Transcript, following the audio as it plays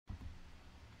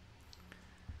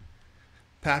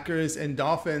Packers and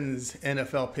Dolphins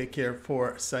NFL pick here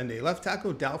for Sunday. Left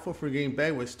tackle doubtful for Green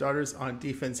Bay with starters on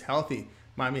defense healthy.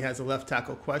 Miami has a left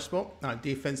tackle questionable. On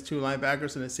defense, 2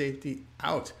 linebackers and a safety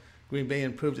out. Green Bay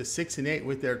improved to 6-8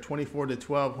 with their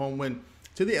 24-12 home win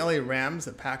to the LA Rams.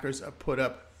 The Packers put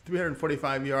up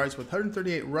 345 yards with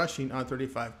 138 rushing on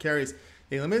 35 carries.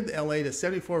 They limited LA to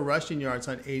 74 rushing yards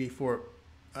on 84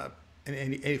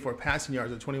 passing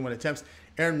yards on 21 attempts.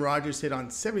 Aaron Rodgers hit on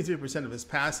 73% of his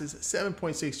passes,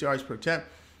 7.6 yards per attempt.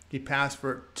 He passed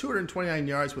for 229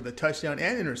 yards with a touchdown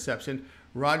and interception.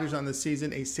 Rodgers on the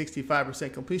season a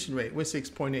 65% completion rate with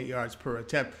 6.8 yards per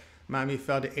attempt. Miami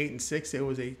fell to 8-6. It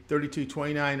was a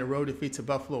 32-29 road defeat to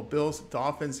Buffalo Bills.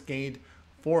 Dolphins gained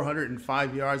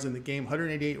 405 yards in the game,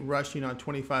 188 rushing on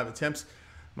 25 attempts.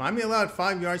 Miami allowed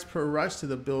 5 yards per rush to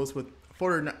the Bills with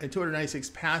 296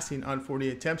 passing on 40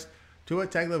 attempts. Tua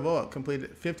Tagovailoa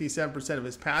completed 57% of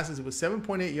his passes with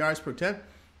 7.8 yards per attempt.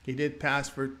 He did pass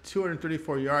for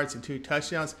 234 yards and 2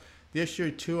 touchdowns. This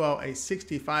year, Tua a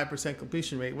 65%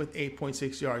 completion rate with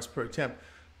 8.6 yards per attempt.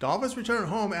 Dolphins return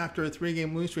home after a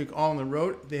 3-game losing streak all on the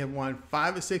road. They have won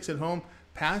 5 of 6 at home.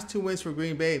 Past 2 wins for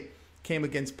Green Bay came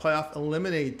against playoff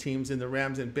eliminated teams in the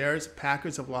Rams and Bears.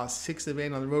 Packers have lost 6 of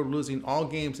 8 on the road, losing all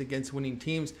games against winning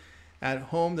teams. At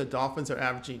home, the Dolphins are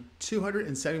averaging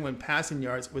 271 passing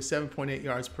yards with 7.8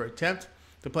 yards per attempt.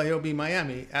 The play will be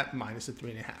Miami at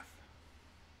 -3.5.